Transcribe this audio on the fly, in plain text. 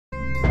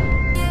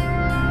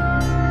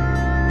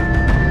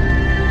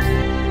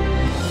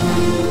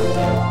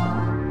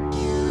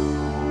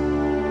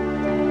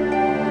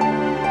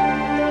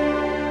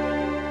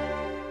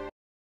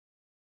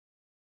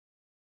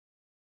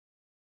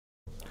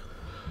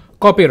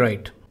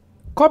Copyright.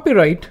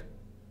 Copyright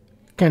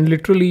can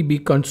literally be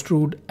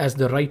construed as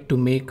the right to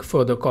make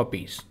further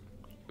copies.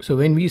 So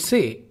when we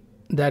say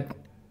that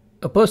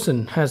a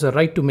person has a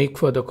right to make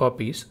further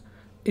copies,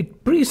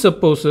 it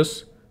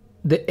presupposes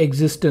the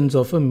existence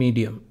of a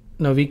medium.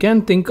 Now we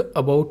can think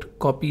about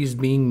copies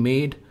being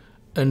made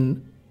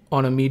on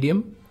a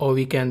medium, or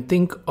we can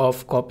think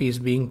of copies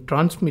being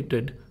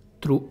transmitted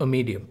through a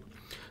medium.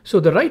 So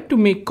the right to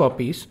make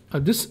copies,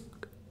 this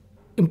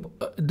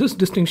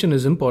distinction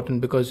is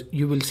important because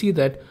you will see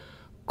that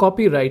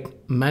copyright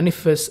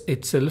manifests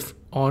itself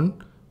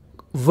on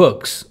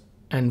works,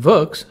 and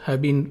works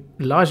have been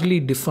largely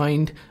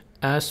defined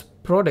as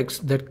products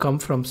that come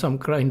from some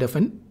kind of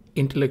an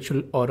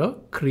intellectual or a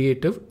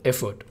creative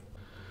effort.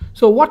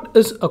 So what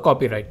is a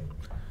copyright?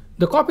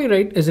 The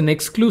copyright is an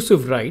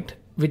exclusive right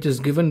which is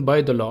given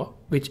by the law,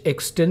 which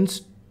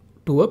extends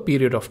to a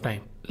period of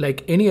time.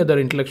 Like any other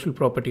intellectual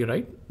property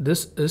right,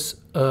 this is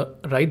a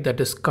right that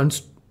is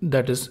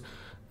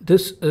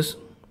this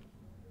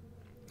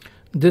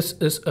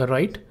is a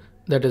right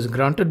that is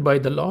granted by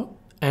the law,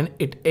 and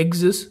it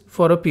exists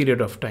for a period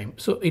of time.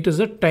 So it is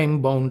a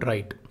time-bound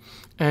right,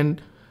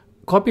 and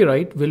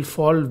copyright will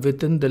fall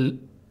within the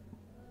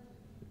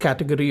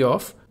category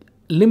of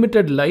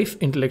limited life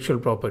intellectual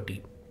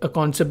property, a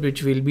concept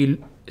which we'll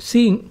be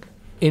seeing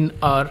in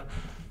our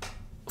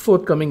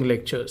forthcoming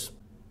lectures.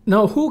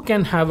 Now, who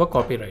can have a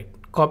copyright?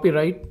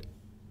 Copyright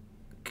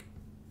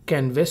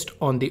can vest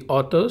on the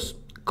authors,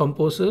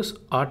 composers,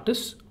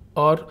 artists,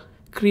 or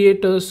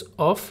creators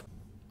of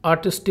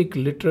artistic,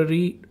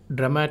 literary,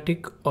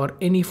 dramatic, or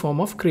any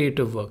form of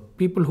creative work.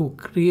 People who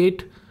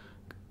create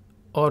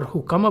or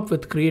who come up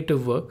with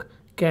creative work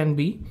can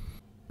be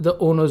the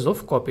owners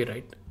of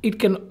copyright. It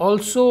can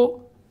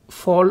also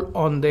fall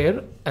on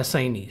their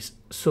assignees.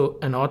 So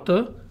an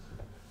author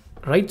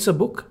writes a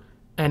book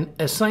and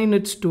assigns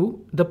it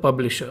to the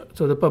publisher.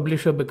 So the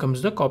publisher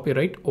becomes the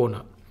copyright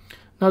owner.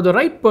 Now the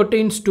right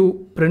pertains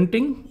to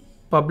printing,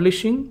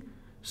 publishing,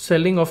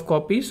 selling of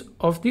copies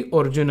of the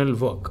original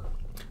work.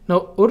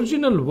 Now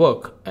original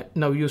work,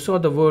 now you saw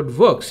the word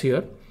works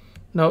here.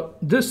 Now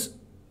this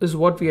is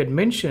what we had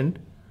mentioned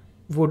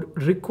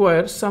would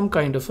require some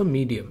kind of a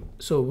medium.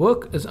 So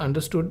work is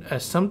understood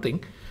as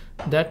something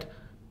that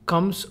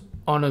comes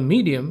on a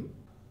medium,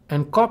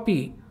 and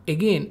copy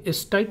again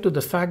is tied to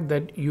the fact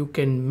that you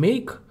can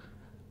make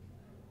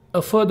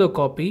a further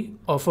copy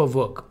of a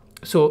work.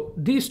 So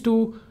these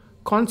two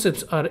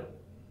concepts are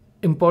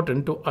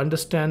important to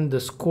understand the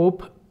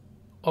scope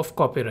of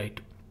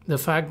copyright. The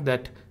fact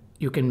that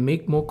you can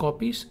make more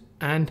copies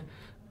and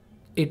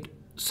it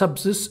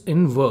subsists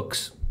in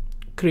works,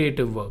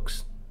 creative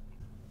works.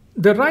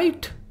 The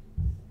right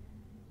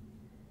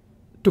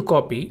to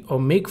copy or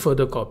make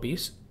further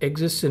copies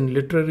exists in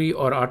literary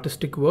or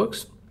artistic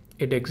works.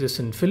 It exists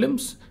in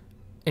films,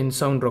 in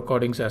sound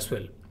recordings as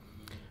well.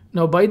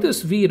 Now by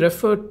this we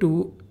refer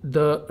to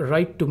the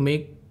right to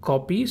make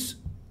copies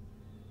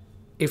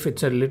if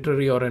it's a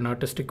literary or an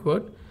artistic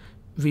work.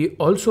 We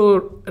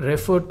also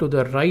refer to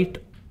the right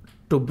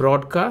to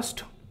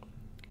broadcast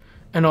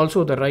and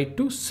also the right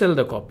to sell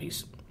the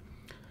copies.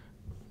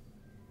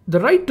 The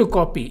right to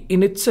copy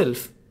in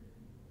itself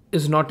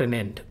is not an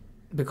end,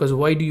 because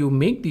why do you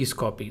make these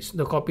copies?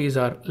 The copies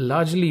are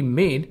largely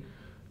made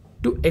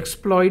to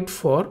exploit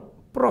for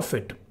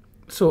profit.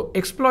 So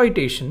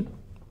exploitation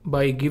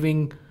by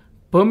giving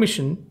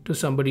permission to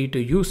somebody to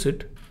use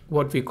it,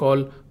 what we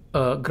call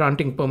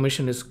granting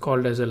permission is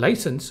called as a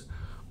license,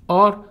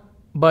 or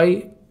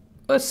by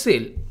a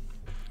sale.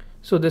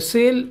 So the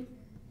sale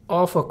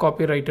of a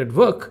copyrighted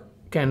work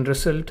can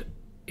result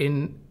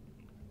in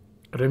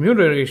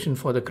remuneration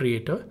for the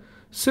creator.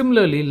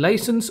 Similarly,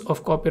 license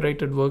of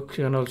copyrighted work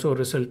can also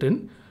result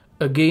in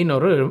a gain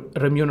or a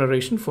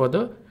remuneration for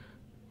the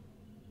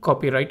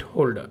copyright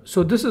holder.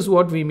 So this is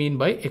what we mean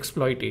by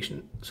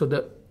exploitation. So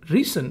the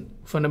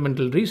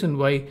fundamental reason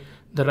why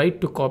the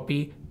right to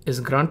copy is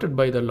granted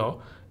by the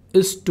law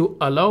is to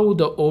allow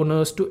the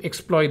owners to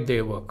exploit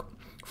their work.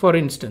 For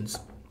instance,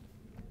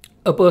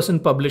 a person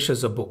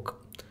publishes a book.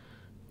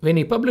 When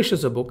he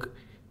publishes a book,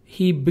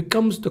 he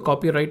becomes the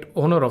copyright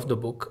owner of the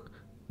book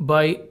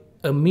by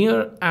a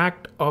mere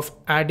act of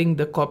adding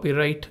the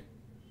copyright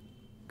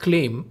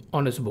claim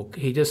on his book.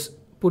 He just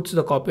puts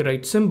the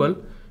copyright symbol,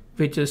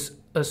 which is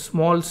a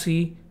small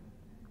c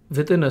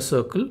within a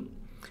circle,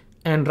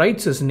 and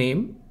writes his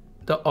name,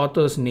 the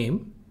author's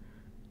name,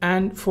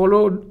 and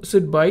follows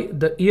it by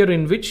the year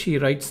in which he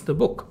writes the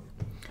book.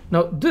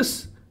 Now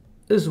this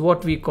is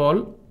what we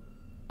call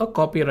a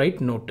copyright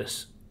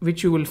notice,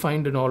 which you will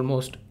find in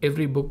almost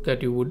every book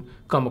that you would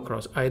come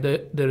across.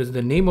 Either there is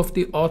the name of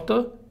the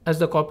author as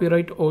the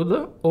copyright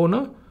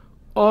owner,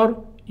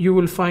 or you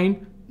will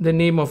find the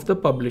name of the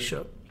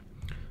publisher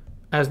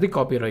as the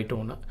copyright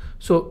owner.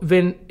 So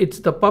when it's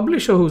the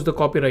publisher who's the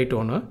copyright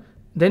owner,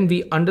 then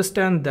we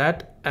understand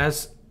that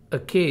as a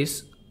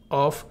case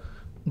of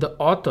the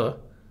author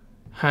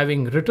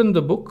having written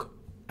the book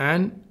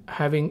and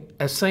having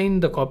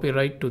assigned the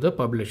copyright to the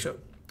publisher,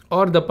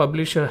 or the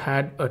publisher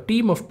had a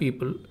team of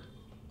people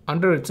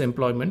under its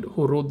employment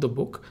who wrote the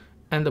book,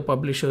 and the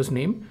publisher's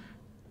name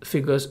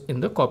figures in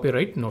the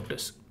copyright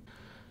notice.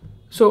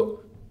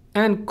 So,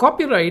 and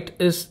copyright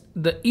is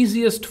the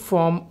easiest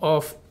form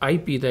of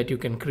IP that you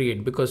can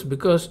create because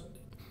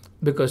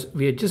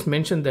we had just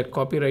mentioned that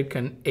copyright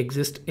can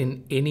exist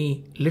in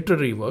any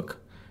literary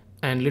work,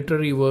 and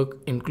literary work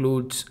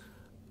includes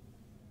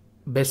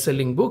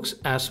best-selling books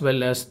as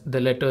well as the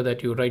letter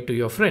that you write to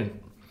your friend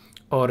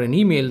or an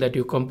email that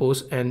you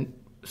compose and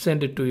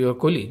send it to your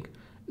colleague.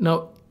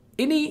 Now,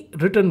 any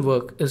written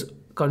work is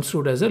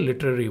construed as a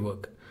literary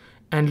work,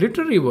 and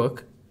literary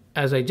work,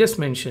 as I just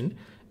mentioned,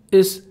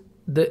 is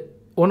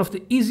one of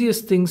the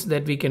easiest things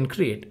that we can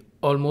create.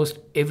 Almost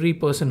every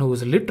person who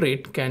is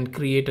literate can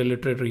create a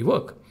literary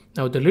work.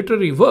 Now, the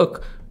literary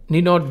work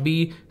need not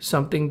be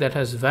something that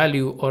has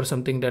value or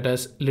something that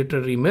has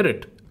literary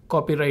merit.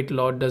 Copyright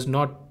law does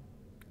not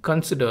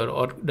consider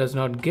or does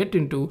not get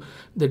into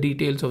the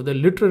details of the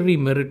literary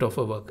merit of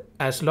a work.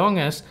 As long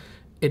as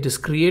it is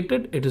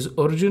created, it is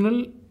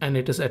original, and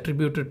it is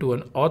attributed to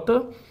an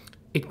author,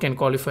 it can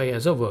qualify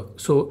as a work.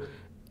 So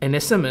an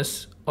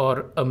SMS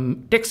or a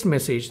text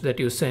message that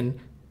you send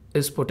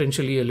is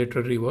potentially a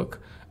literary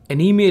work.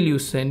 An email you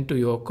send to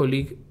your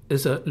colleague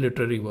is a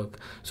literary work.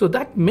 So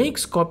that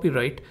makes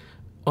copyright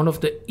one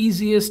of the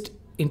easiest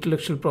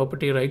intellectual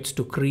property rights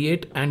to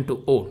create and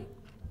to own.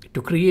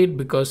 To create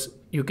because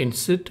you can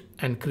sit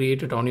and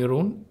create it on your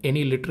own.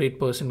 Any literate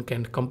person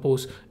can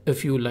compose a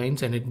few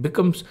lines and it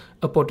becomes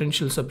a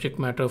potential subject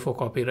matter for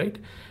copyright.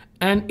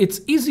 And it's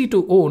easy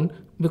to own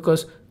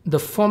because the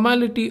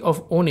formality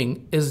of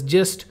owning is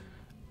just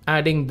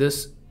adding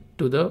this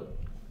to the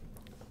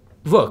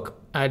work,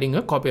 adding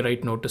a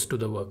copyright notice to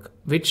the work,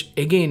 which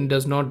again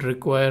does not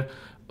require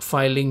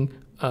filing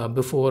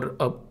before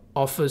an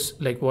office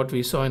like what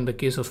we saw in the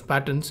case of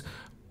patents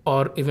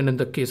or even in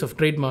the case of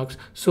trademarks.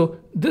 So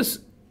this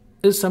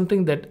is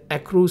something that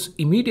accrues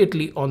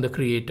immediately on the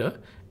creator,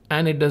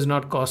 and it does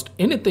not cost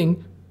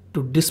anything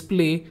to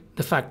display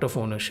the fact of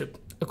ownership.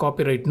 A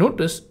copyright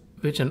notice,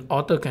 which an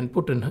author can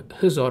put in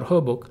his or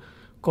her book,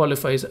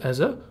 qualifies as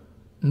a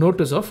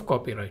notice of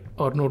copyright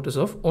or notice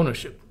of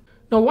ownership.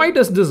 Now, why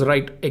does this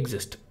right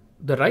exist?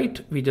 The right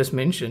we just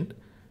mentioned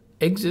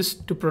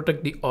exists to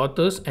protect the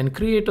authors and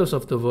creators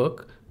of the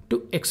work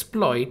to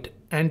exploit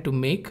and to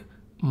make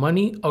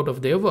money out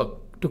of their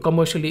work, to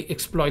commercially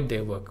exploit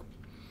their work.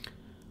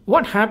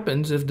 What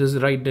happens if this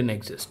right didn't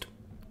exist?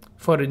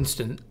 For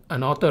instance,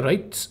 an author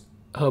writes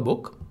her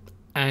book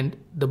and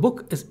the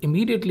book is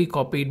immediately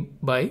copied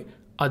by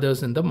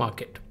others in the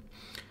market.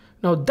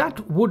 Now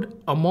that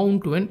would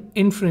amount to an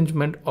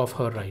infringement of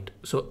her right.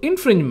 So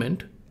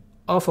infringement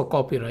of a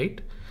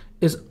copyright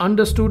is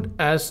understood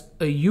as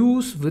a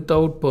use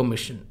without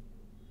permission.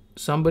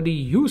 Somebody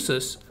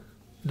uses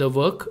the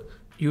work,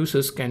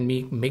 users can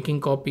be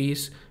making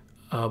copies,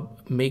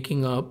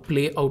 making a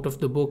play out of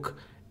the book,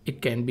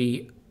 it can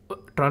be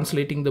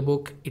translating the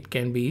book, it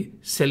can be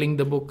selling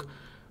the book.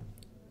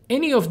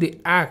 Any of the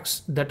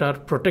acts that are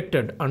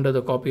protected under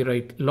the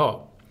copyright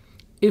law,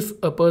 if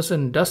a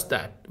person does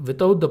that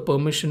without the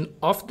permission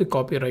of the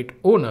copyright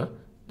owner,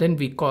 then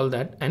we call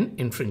that an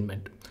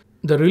infringement.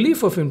 The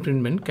relief of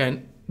infringement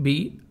can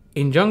be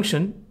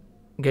injunction,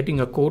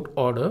 getting a court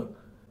order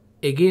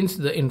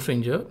against the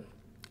infringer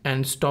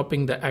and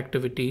stopping the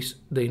activities,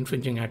 the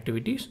infringing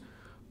activities,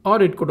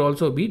 or it could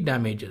also be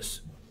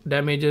damages.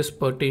 Damages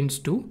pertains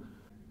to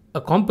a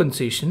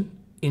compensation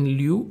in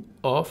lieu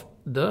of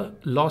the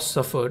loss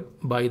suffered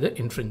by the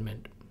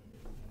infringement.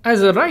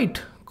 As a right,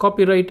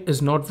 copyright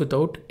is not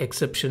without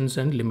exceptions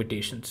and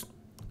limitations.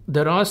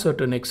 There are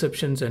certain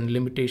exceptions and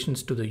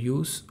limitations to the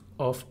use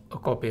of a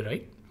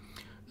copyright.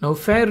 Now,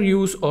 fair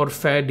use or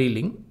fair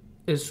dealing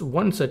is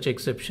one such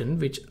exception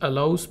which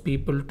allows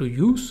people to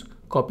use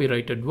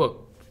copyrighted work.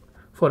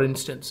 For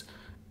instance,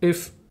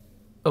 if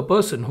a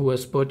person who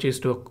has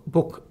purchased a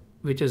book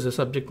which is the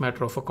subject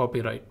matter of a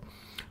copyright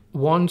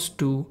wants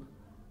to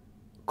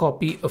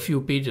copy a few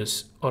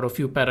pages or a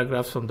few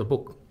paragraphs from the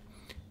book,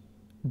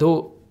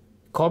 though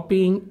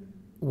copying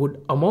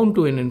would amount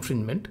to an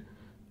infringement,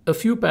 a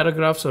few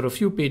paragraphs or a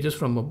few pages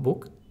from a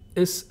book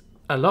is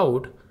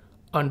allowed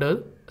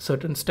under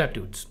certain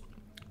statutes.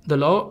 The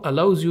law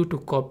allows you to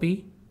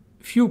copy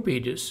few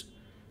pages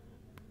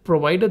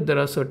provided there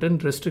are certain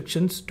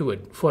restrictions to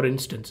it. For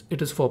instance,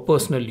 it is for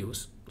personal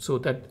use, so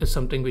that is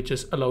something which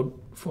is allowed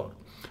for,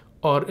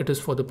 or it is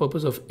for the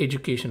purpose of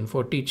education,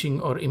 for teaching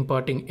or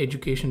imparting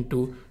education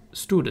to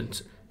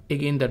students,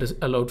 again that is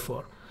allowed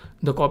for.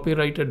 The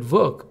copyrighted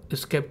work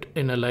is kept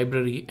in a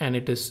library and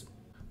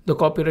the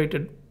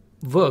copyrighted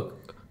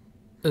work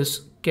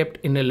is kept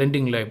in a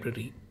lending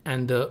library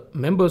and the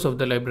members of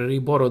the library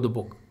borrow the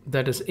book.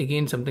 That is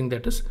again something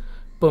that is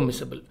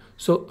permissible.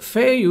 So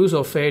fair use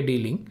or fair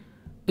dealing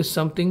is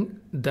something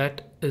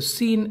that is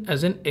seen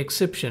as an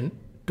exception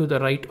to the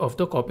right of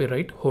the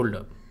copyright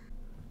holder.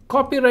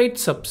 Copyright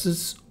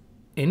subsists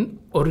in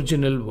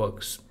original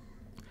works.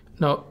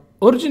 Now,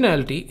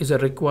 originality is a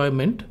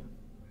requirement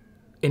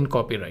in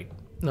copyright.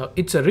 Now,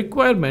 it's a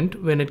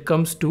requirement when it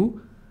comes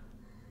to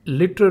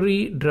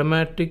literary,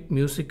 dramatic,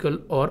 musical,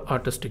 or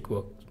artistic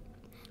work.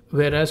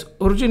 Whereas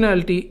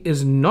originality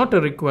is not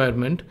a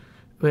requirement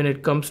when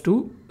it comes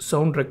to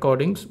sound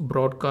recordings,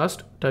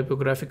 broadcast,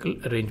 typographical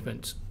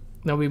arrangements.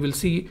 Now we will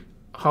see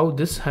how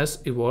this has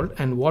evolved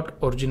and what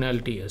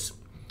originality is.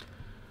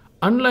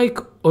 Unlike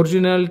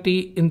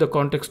originality in the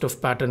context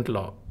of patent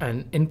law,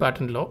 and in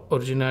patent law,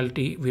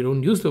 originality, we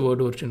don't use the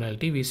word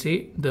originality, we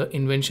say the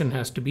invention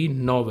has to be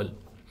novel,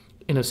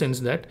 in a sense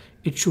that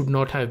it should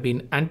not have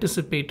been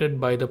anticipated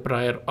by the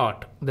prior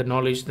art, the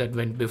knowledge that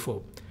went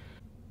before.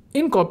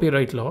 In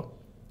copyright law,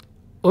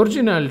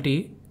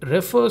 originality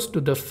refers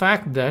to the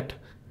fact that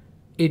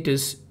it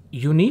is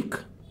unique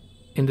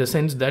in the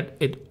sense that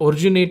it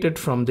originated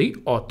from the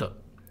author.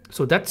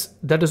 So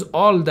that is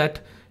all that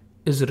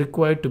is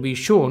required to be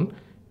shown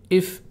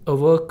if a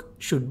work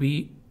should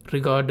be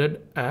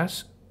regarded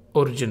as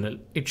original.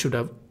 It should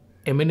have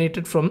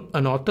emanated from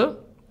an author,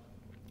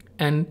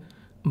 and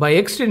by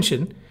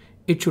extension,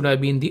 it should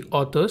have been the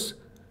author's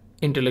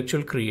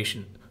intellectual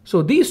creation.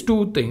 So these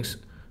two things,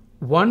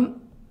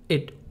 one,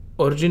 it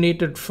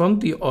originated from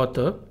the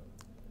author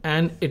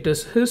and it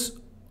is his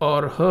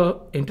or her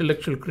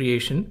intellectual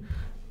creation,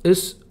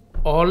 is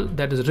all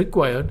that is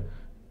required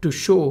to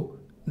show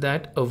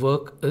that a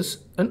work is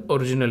an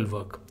original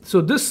work.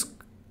 So this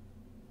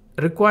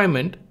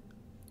requirement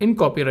in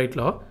copyright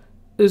law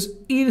is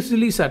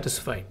easily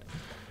satisfied.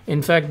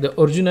 In fact, the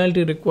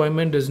originality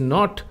requirement is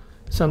not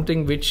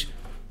something which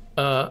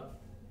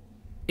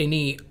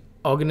any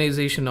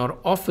organization or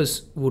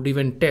office would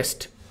even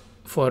test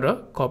for a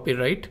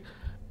copyright,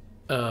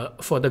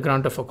 for the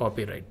grant of a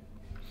copyright.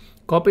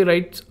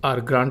 Copyrights are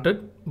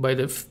granted by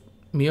the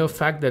mere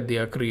fact that they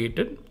are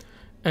created,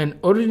 and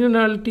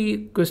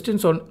originality,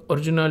 questions on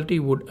originality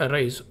would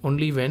arise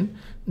only when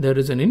there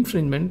is an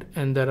infringement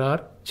and there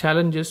are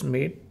challenges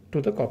made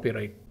to the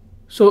copyright.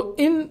 So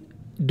in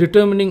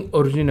determining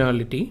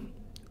originality,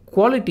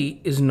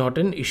 quality is not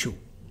an issue.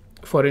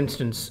 For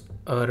instance,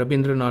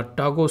 Rabindranath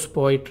Tagore's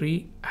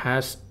poetry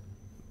has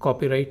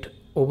copyright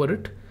over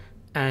it,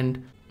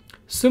 and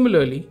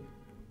similarly,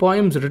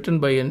 poems written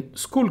by a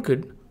school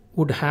kid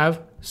would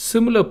have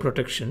similar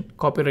protection,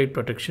 copyright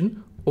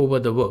protection over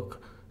the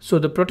work. So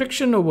the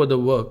protection over the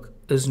work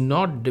is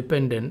not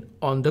dependent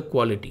on the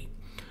quality.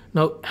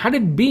 Now, had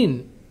it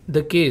been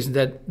the case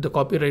that the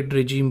copyright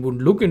regime would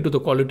look into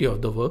the quality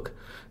of the work,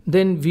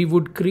 then we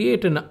would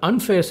create an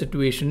unfair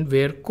situation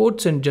where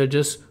courts and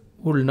judges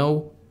will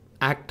now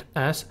act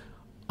as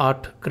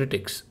art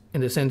critics, in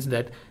the sense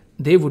that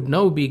they would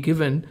now be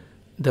given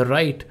the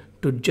right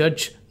to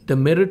judge the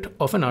merit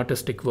of an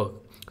artistic work.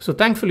 So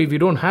thankfully, we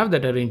don't have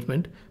that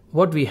arrangement.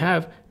 What we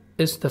have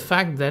is the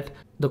fact that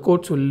the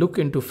courts will look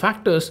into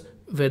factors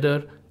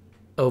whether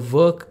a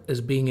work is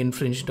being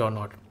infringed or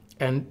not.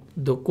 And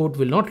the court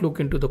will not look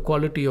into the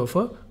quality of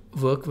a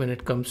work when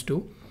it comes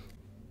to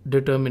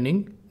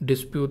determining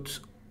disputes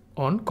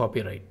on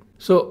copyright.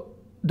 So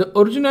the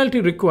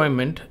originality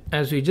requirement,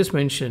 as we just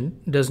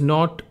mentioned, does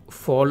not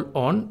fall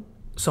on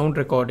sound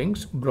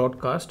recordings,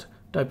 broadcast,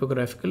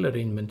 typographical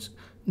arrangements.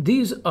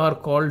 These are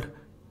called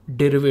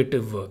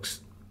derivative works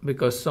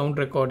because sound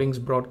recordings,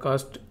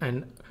 broadcast,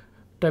 and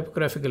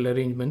typographical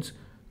arrangements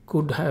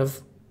could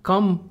have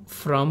come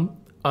from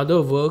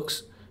other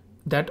works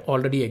that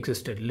already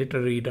existed,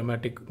 literary,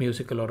 dramatic,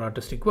 musical, or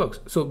artistic works.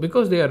 So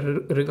because they are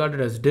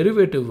regarded as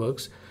derivative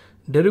works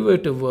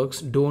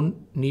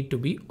don't need to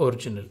be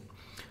original.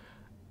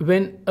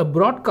 When a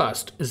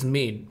broadcast is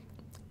made,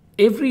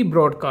 every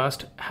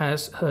broadcast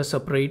has a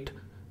separate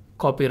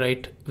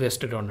copyright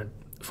vested on it.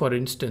 For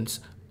instance,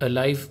 a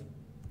live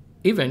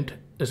event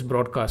is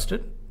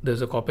broadcasted,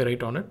 there's a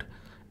copyright on it,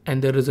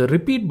 and there is a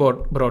repeat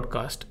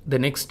broadcast the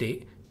next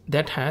day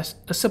that has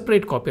a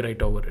separate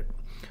copyright over it.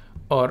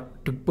 Or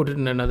to put it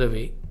in another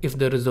way, if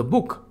there is a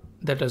book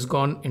that has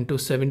gone into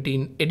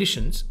 17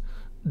 editions,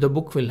 the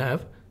book will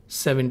have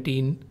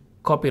 17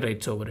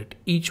 copyrights over it,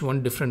 each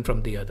one different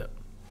from the other.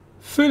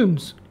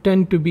 Films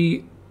tend to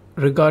be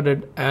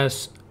regarded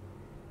as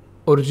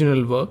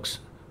original works,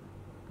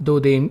 though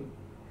they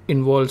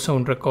involve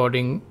sound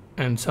recording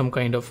and some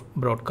kind of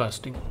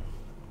broadcasting.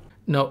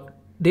 Now,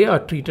 they are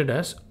treated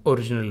as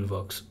original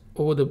works.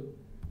 Over the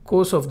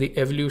course of the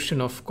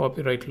evolution of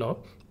copyright law,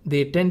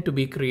 they tend to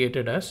be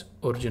created as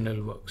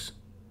original works.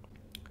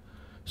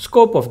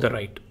 Scope of the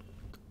right.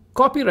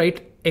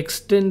 Copyright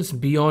extends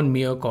beyond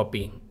mere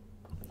copying.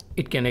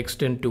 It can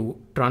extend to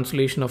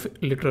translation of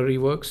literary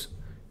works.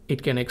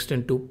 It can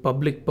extend to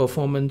public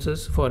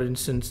performances. For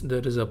instance,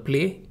 there is a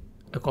play,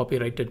 a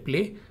copyrighted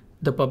play.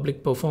 The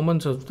public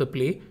performance of the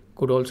play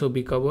could also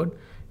be covered.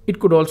 It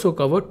could also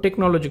cover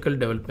technological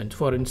developments.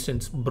 For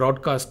instance,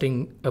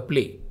 broadcasting a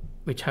play,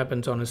 which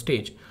happens on a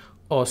stage,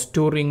 or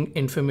storing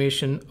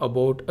information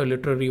about a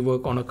literary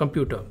work on a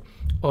computer,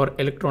 or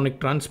electronic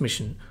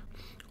transmission,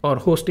 or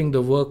hosting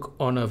the work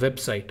on a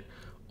website.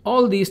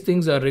 All these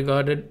things are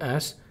regarded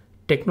as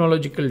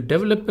technological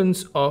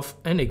developments of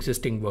an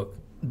existing work.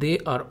 They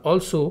are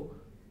also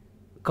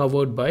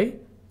covered by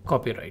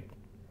copyright.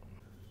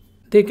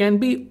 There can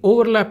be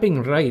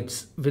overlapping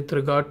rights with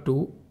regard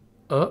to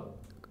a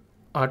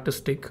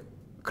artistic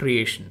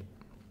creation.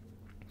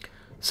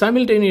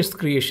 Simultaneous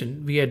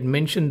creation, we had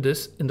mentioned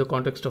this in the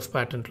context of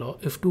patent law.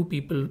 If two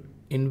people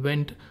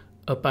invent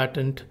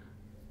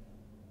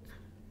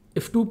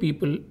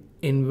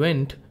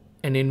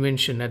an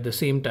invention at the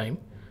same time,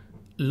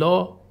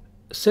 law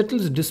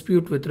settles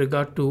dispute with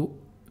regard to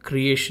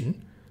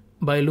creation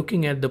by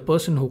looking at the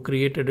person who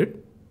created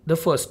it the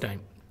first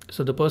time.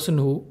 So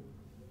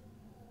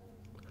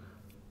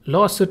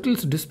law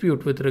settles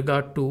dispute with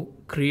regard to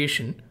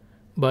creation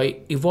by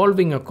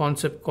evolving a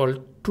concept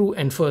called true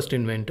and first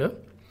inventor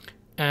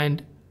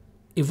and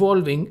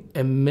evolving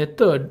a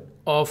method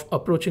of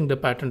approaching the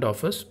patent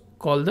office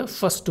called the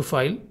first to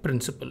file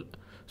principle.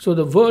 So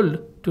the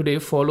world today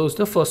follows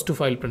the first to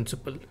file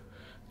principle.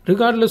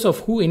 Regardless of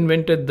who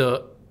invented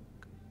the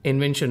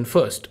invention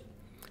first,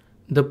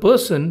 the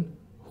person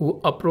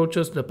who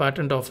approaches the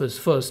patent office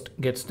first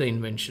gets the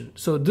invention.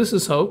 So this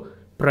is how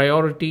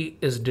priority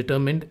is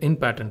determined in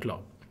patent law,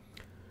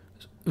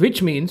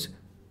 which means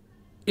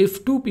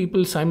if two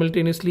people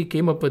simultaneously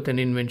came up with an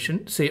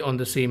invention, say on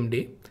the same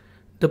day,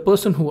 the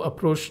person who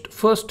approached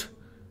first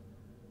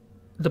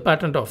the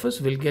patent office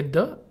will get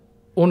the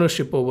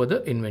ownership over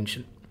the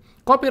invention.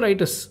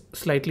 Copyright is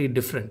slightly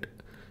different.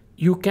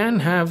 You can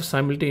have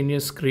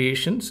simultaneous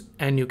creations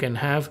and you can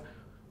have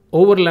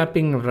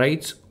overlapping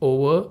rights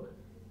over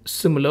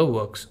similar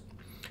works.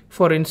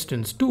 For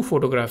instance, two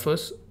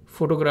photographers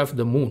photograph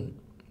the moon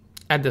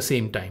at the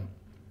same time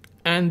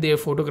and their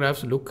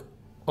photographs look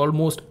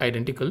almost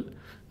identical.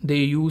 They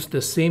use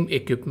the same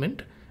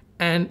equipment,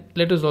 and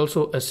let us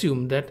also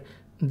assume that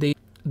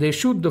they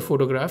shoot the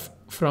photograph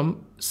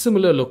from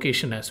similar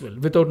location as well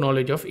without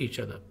knowledge of each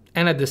other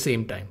and at the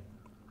same time.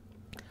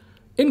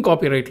 In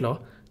copyright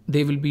law,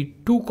 there will be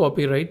two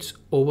copyrights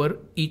over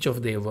each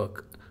of their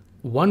work.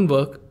 One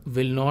work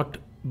will not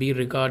be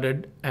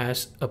regarded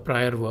as a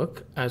prior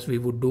work as we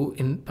would do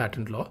in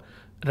patent law.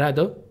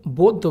 Rather,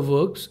 both the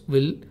works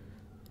will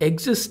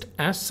exist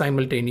as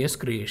simultaneous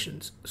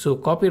creations. So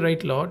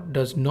copyright law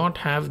does not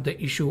have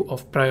the issue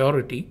of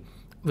priority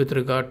with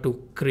regard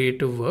to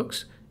creative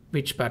works,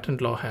 which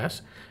patent law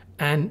has.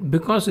 And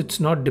because it's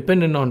not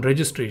dependent on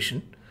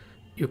registration,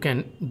 you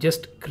can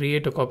just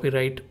create a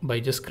copyright by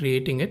just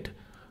creating it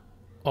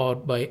or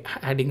by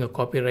adding a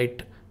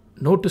copyright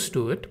notice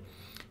to it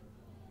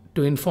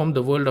to inform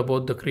the world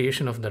about the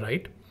creation of the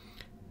right.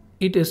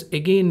 It is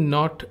again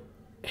not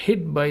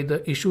hit by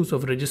the issues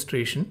of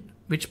registration,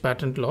 which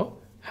patent law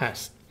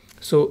has.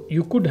 So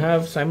you could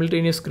have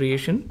simultaneous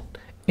creation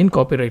in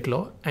copyright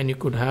law and you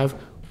could have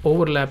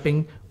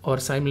overlapping or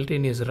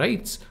simultaneous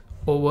rights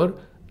over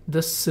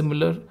the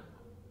similar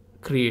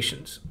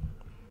creations.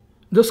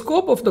 The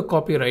scope of the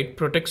copyright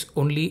protects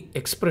only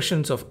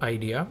expressions of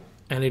idea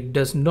and it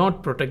does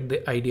not protect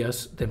the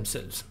ideas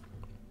themselves.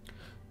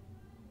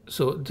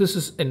 So this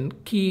is a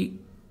key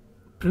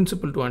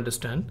principle to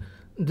understand.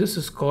 This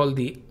is called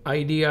the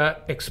idea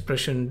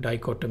expression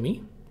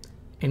dichotomy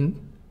in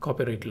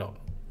copyright law.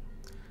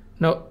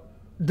 Now,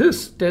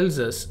 this tells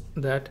us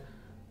that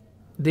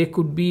there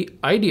could be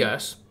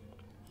ideas,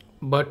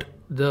 but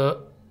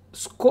the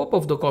scope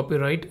of the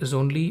copyright is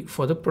only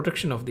for the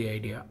protection of the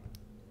idea.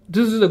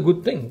 This is a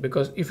good thing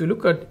because if you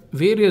look at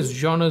various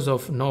genres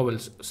of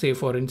novels, say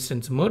for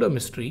instance murder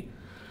mystery,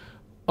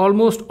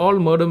 almost all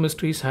murder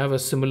mysteries have a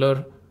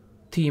similar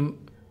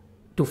theme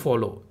to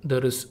follow.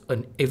 There is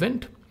an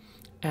event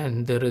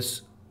and there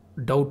is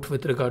doubt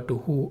with regard to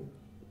who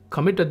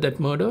committed that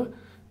murder,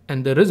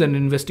 and there is an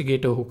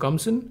investigator who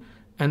comes in,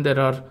 and there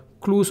are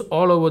clues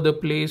all over the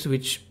place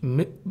which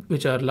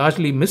are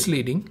largely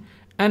misleading,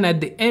 and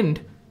at the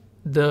end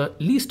the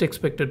least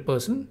expected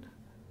person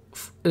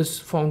is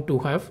found to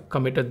have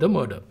committed the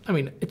murder. I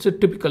mean, it's a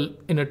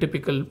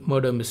typical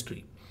murder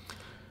mystery.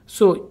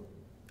 So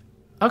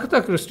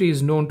Agatha Christie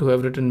is known to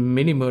have written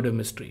many murder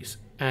mysteries,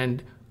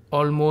 and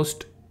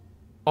almost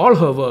all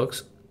her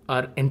works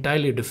are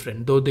entirely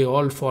different, though they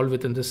all fall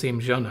within the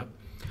same genre.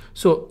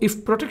 So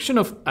if protection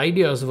of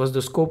ideas was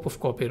the scope of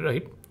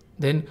copyright,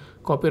 then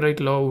copyright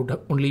law would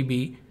only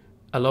be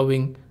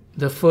allowing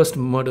the first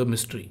murder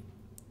mystery,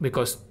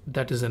 because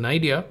that is an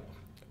idea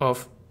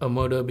of a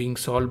murder being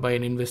solved by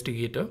an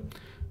investigator.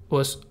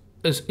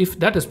 If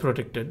that is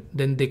protected,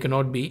 then there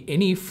cannot be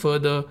any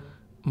further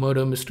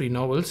murder mystery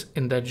novels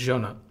in that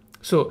genre.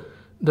 So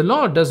the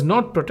law does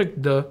not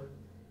protect the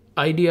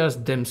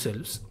ideas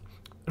themselves,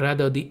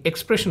 rather the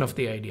expression of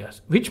the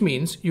ideas, which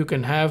means you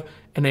can have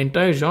an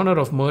entire genre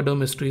of murder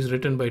mysteries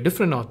written by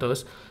different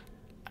authors,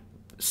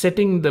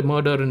 setting the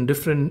murder in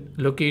different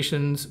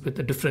locations with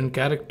the different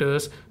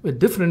characters, with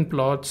different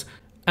plots,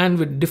 and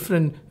with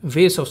different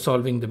ways of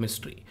solving the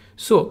mystery.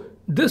 So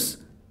this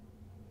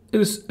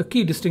is a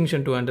key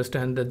distinction to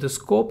understand, that the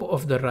scope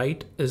of the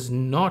right is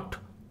not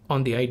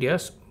on the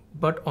ideas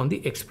but on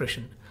the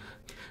expression.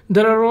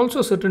 There are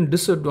also certain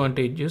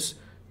disadvantages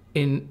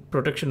in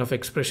protection of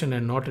expression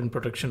and not in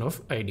protection of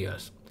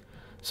ideas.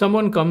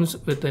 Someone comes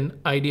with an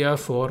idea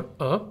for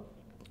a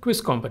quiz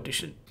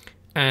competition,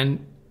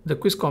 and the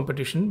quiz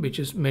competition, which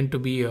is meant to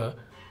be a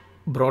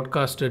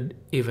broadcasted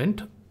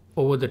event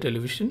over the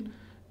television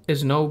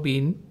is now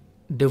being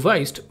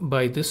devised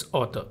by this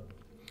author.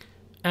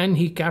 And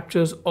he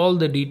captures all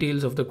the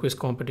details of the quiz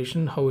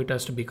competition, how it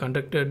has to be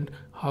conducted,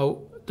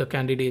 how the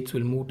candidates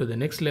will move to the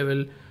next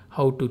level,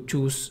 how to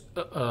choose,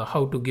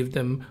 how to give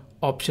them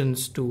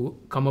options to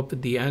come up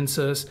with the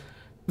answers.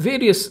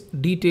 Various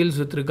details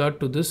with regard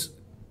to this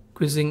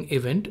quizzing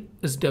event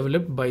is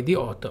developed by the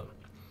author.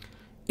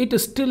 It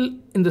is still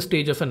in the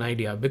stage of an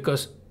idea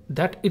because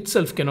that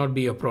itself cannot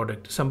be a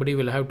product. Somebody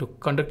will have to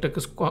conduct a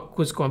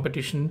quiz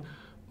competition,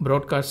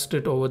 broadcast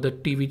it over the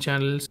TV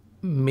channels,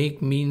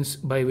 make means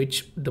by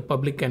which the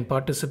public can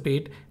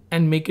participate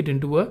and make it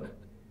into a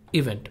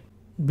event.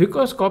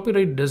 Because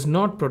copyright does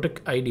not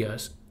protect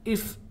ideas,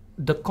 if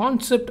the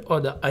concept or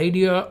the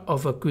idea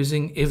of a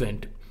quizzing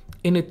event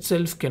in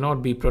itself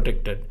cannot be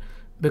protected,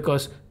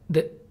 because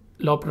the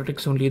law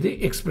protects only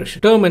the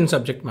expression, term and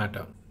subject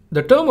matter.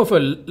 The term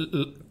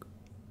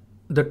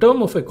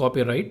of a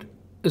copyright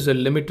is a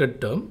limited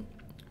term.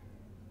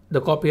 The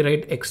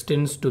copyright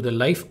extends to the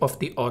life of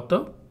the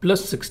author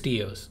plus 60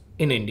 years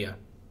in India.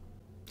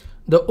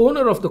 The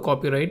owner of the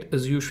copyright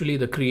is usually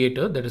the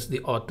creator, that is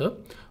the author,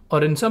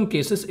 or in some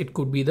cases it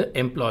could be the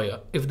employer.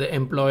 If the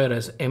employer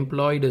has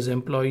employed his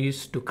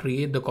employees to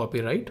create the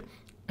copyright,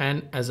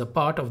 and as a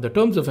part of the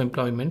terms of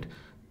employment,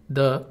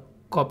 the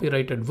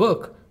copyrighted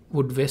work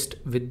would vest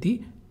with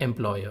the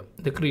employer.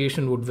 The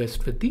creation would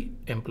vest with the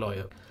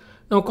employer.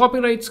 Now,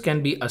 copyrights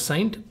can be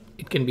assigned.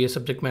 It can be a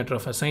subject matter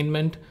of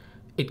assignment.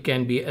 It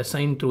can be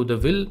assigned through the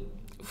will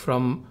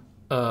from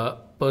a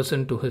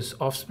person to his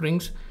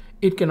offsprings.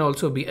 It can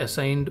also be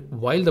assigned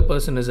while the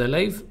person is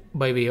alive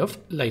by way of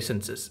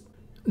licenses.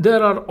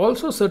 There are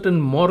also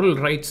certain moral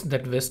rights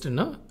that vest in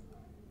a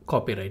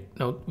copyright.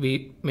 Now,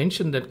 we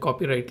mentioned that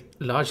copyright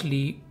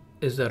largely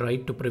is the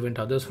right to prevent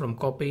others from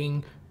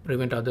copying,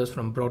 prevent others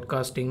from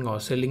broadcasting or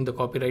selling the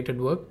copyrighted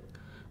work.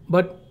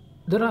 But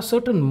there are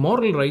certain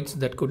moral rights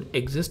that could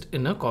exist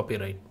in a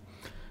copyright.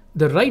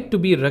 The right to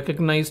be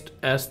recognized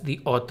as the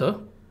author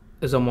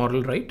is a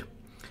moral right,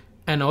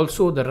 and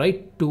also the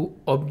right to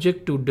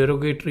object to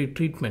derogatory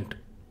treatment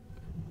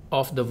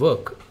of the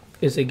work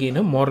is again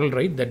a moral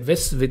right that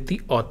vests with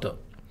the author.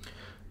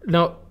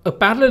 Now, a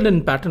parallel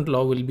in patent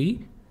law will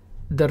be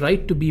the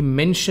right to be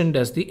mentioned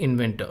as the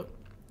inventor.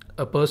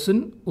 A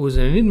person who is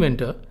an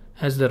inventor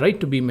has the right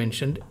to be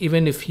mentioned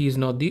even if he is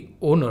not the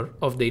owner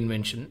of the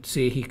invention.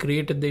 Say he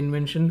created the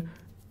invention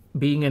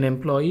being an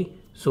employee,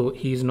 so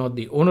he is not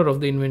the owner of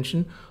the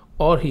invention,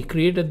 or he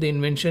created the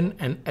invention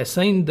and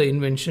assigned the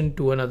invention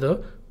to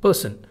another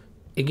person.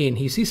 Again,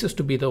 he ceases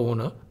to be the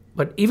owner,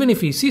 but even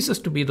if he ceases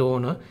to be the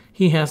owner,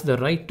 he has the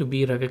right to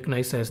be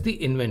recognized as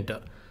the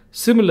inventor.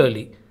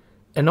 Similarly,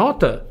 an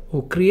author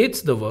who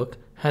creates the work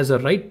has a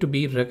right to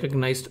be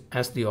recognized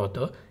as the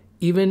author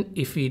even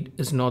if he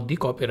is not the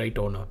copyright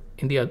owner.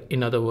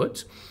 In other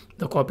words,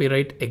 the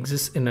copyright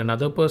exists in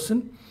another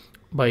person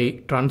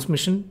by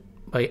transmission,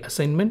 by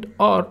assignment,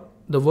 or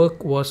the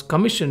work was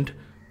commissioned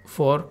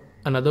for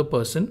another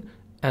person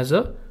as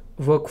a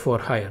work for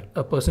hire.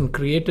 A person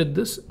created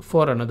this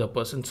for another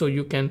person. So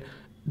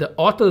the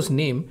author's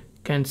name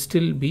can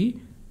still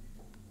be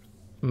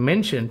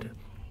mentioned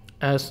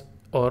as,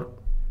 or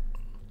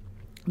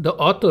the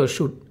author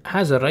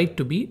has a right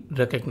to be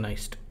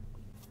recognized.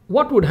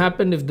 What would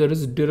happen if there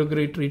is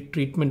derogatory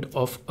treatment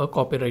of a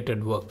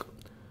copyrighted work?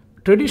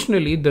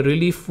 Traditionally, the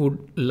relief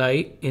would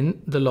lie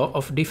in the law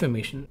of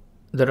defamation.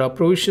 There are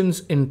provisions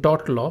in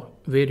tort law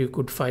where you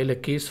could file a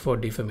case for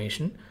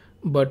defamation,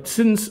 but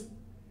since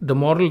the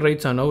moral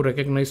rights are now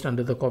recognized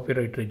under the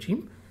copyright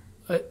regime,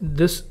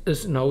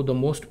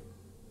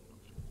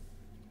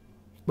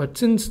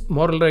 since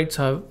moral rights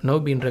have now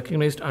been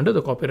recognized under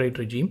the copyright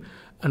regime,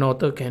 an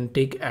author can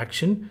take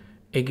action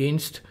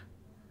against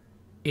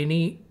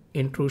any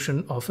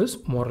intrusion of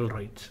his moral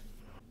rights.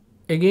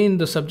 Again,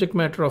 the subject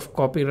matter of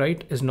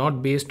copyright is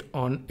not based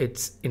on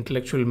its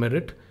intellectual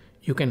merit.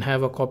 You can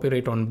have a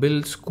copyright on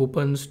bills,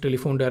 coupons,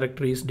 telephone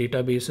directories,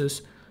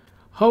 databases.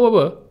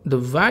 However, the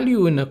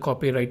value in a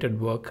copyrighted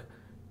work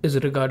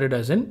is regarded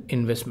as an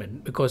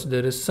investment because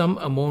there is some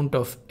amount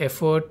of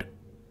effort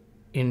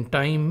in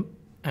time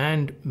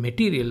and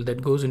material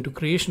that goes into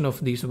creation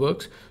of these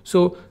works.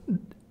 So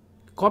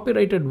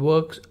copyrighted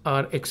works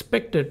are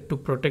expected to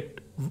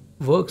protect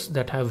works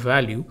that have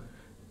value,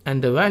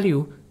 and the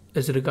value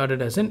is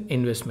regarded as an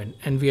investment.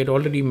 And we had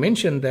already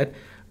mentioned that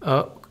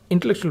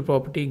intellectual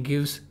property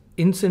gives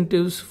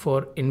incentives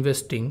for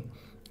investing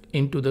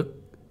into the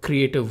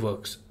creative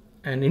works,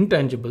 and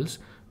intangibles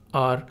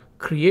are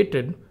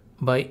created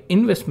by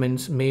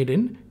investments made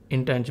in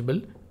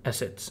intangible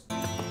assets.